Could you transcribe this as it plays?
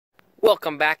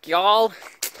Welcome back, y'all.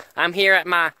 I'm here at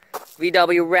my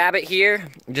VW Rabbit here.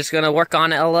 I'm just gonna work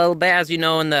on it a little bit, as you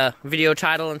know in the video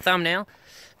title and thumbnail.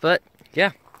 But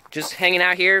yeah, just hanging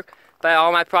out here by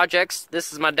all my projects.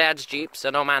 This is my dad's Jeep,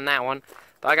 so don't mind that one.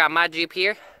 But I got my Jeep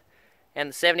here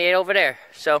and the 78 over there.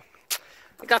 So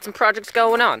I got some projects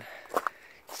going on.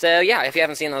 So yeah, if you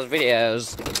haven't seen those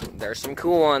videos, there's some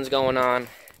cool ones going on.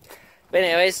 But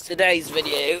anyways, today's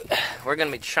video, we're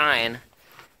gonna be trying,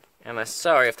 and I'm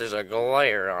sorry if there's a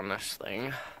glare on this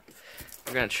thing.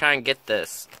 We're gonna try and get the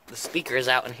speakers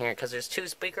out in here, because there's two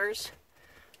speakers.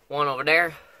 One over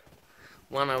there,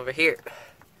 one over here.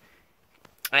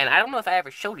 And I don't know if I ever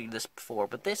showed you this before,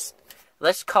 but this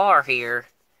car here,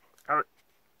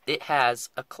 it has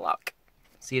a clock.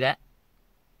 See that?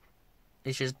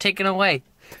 It's just ticking away.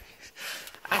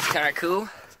 That's kind of cool.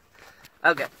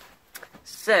 Okay,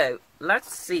 so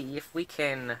let's see if we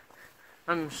can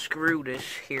unscrew this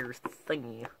here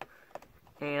thingy.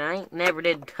 And I ain't never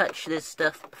did touch this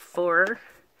stuff before.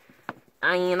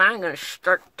 And I'm gonna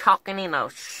start talking in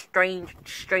a strange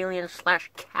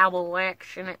Australian/cowboy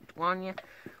accent on you.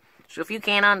 So if you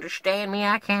can't understand me,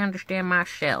 I can't understand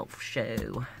myself.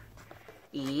 So,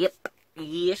 yep,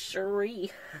 yes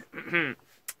sirree.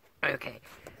 Okay,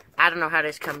 I don't know how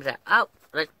this comes out. Oh,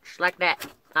 just like that.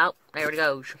 Oh, there it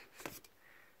goes.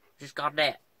 Just got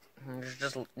that. There's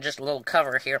just a little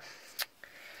cover here.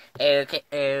 Okay.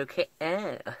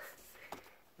 Yeah,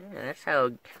 that's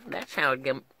how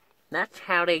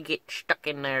they get stuck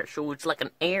in there. So it's like an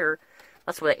air.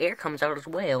 That's where the air comes out as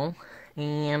well.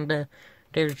 And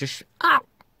there's just oh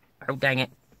dang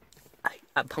it!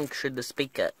 I punctured the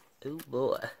speaker. Oh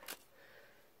boy,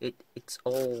 it's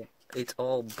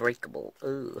all breakable.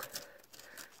 Ugh.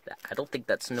 I don't think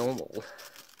that's normal.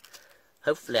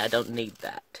 Hopefully I don't need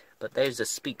that. But there's a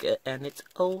speaker, and it's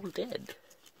all dead.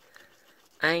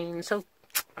 And so,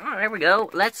 oh, there we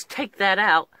go. Let's take that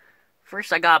out.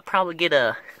 First, I gotta probably get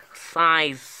a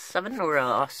size 7 or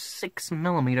a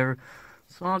 6mm.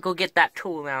 So I'll go get that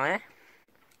tool now, eh?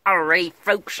 Alright,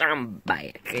 folks, I'm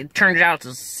back. It turns out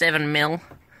it's a 7mm.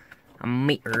 A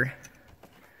meter.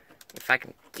 If I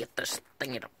can get this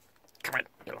thing, it'll... Come on,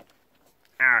 it'll...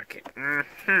 Okay,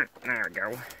 there we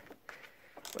go.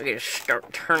 We're gonna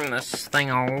start turning this thing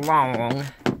along.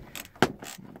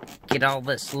 Get all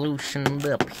this loosened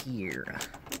up here.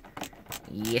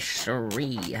 Yes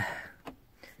sirree.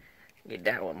 Get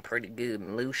that one pretty good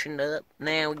and loosened up.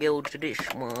 Now we go to this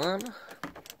one.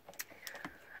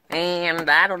 And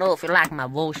I don't know if you like my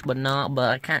voice but not,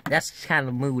 but that's the kind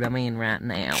of mood I'm in right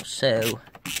now. So,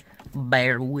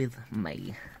 bear with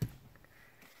me.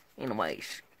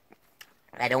 Anyways.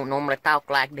 I don't normally talk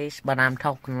like this, but I'm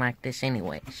talking like this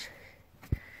anyways.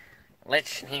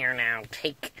 Let's here now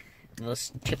take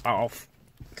this tip off.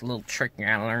 It's a little trick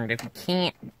I learned. If you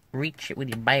can't reach it with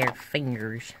your bare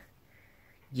fingers,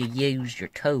 you use your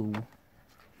toe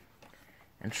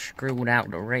and screw it out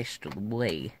the rest of the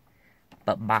way,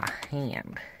 but by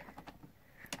hand.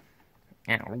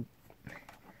 Now,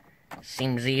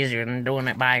 seems easier than doing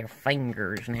it by your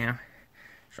fingers now.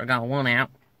 So I got one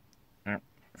out.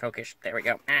 Focus. There we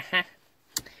go.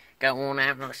 Got one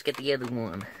out. Let's get the other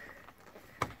one.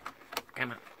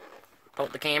 Come on.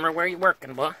 Hold the camera where you're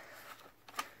working, boy.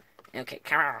 Okay,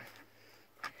 come on.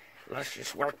 Let's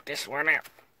just work this one out.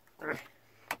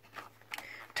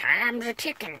 Time's a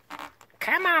ticking.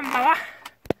 Come on, boy.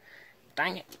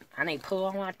 Dang it. I need to pull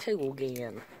on my tool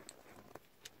again.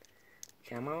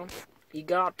 Come on. You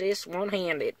got this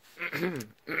one-handed.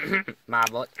 My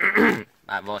voice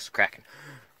is cracking.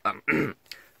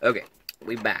 Okay,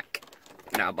 we back.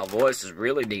 Now, my voice is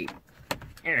really deep.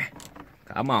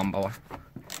 Come on, boy.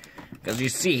 Because you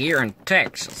see, here in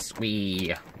Texas,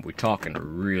 we're talking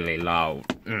really loud.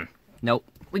 Nope,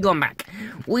 we going back.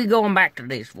 We going back to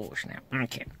this voice now.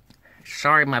 Okay.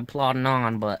 Sorry my plodding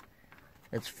on, but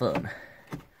it's fun.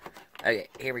 Okay,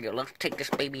 here we go. Let's take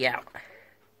this baby out.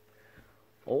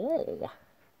 Oh.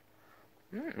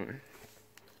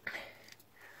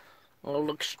 Well, it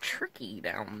looks tricky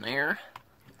down there.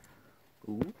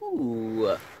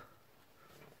 Ooh.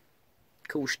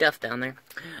 Cool stuff down there.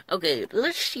 Okay,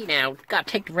 let's see now. Gotta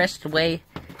take the rest away.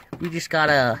 We just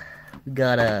gotta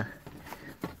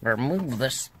remove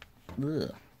this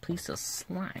piece of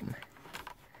slime.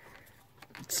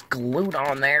 It's glued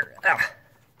on there. Ugh.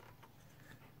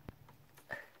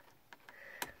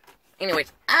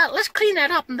 Anyways, let's clean that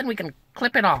up and then we can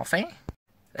clip it off, eh?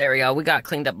 There we go. We got it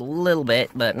cleaned up a little bit,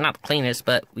 but not the cleanest.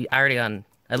 But I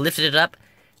lifted it up.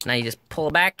 Now you just pull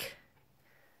it back,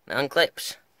 and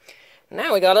unclips.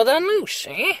 Now we got it unloose,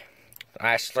 eh?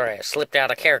 I slipped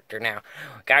out of character now.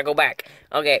 Gotta go back.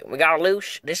 Okay, we got it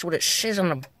loose. This is what it says on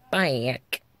the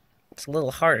back. It's a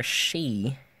little hard to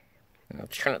see. I'll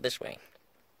turn it this way.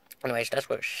 Anyways, that's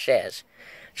what it says.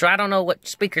 So I don't know what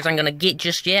speakers I'm gonna get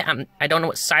just yet. I don't know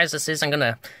what size this is. I'm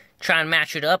gonna try and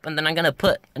match it up, and then I'm gonna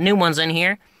put new ones in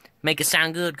here, make it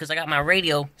sound good, because I got my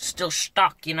radio still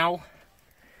stuck, you know.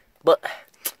 But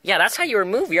yeah, that's how you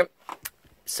remove your.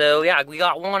 So yeah, we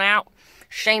got one out.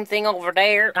 Same thing over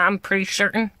there. I'm pretty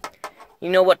certain. You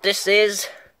know what this is.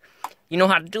 You know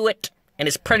how to do it, and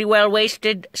it's pretty well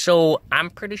wasted. So I'm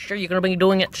pretty sure you're gonna be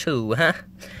doing it too, huh?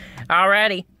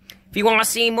 Alrighty. If you want to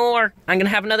see more, I'm going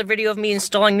to have another video of me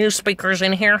installing new speakers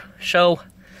in here. So,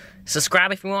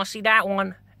 subscribe if you want to see that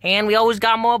one. And we always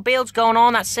got more builds going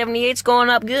on. That 78's going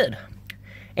up good.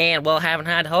 And, well, haven't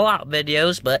had a whole lot of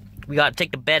videos, but we got to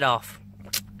take the bed off.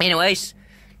 Anyways,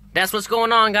 that's what's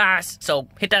going on, guys. So,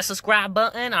 hit that subscribe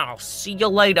button. I'll see you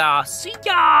later. See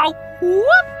y'all.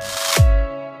 Whoop.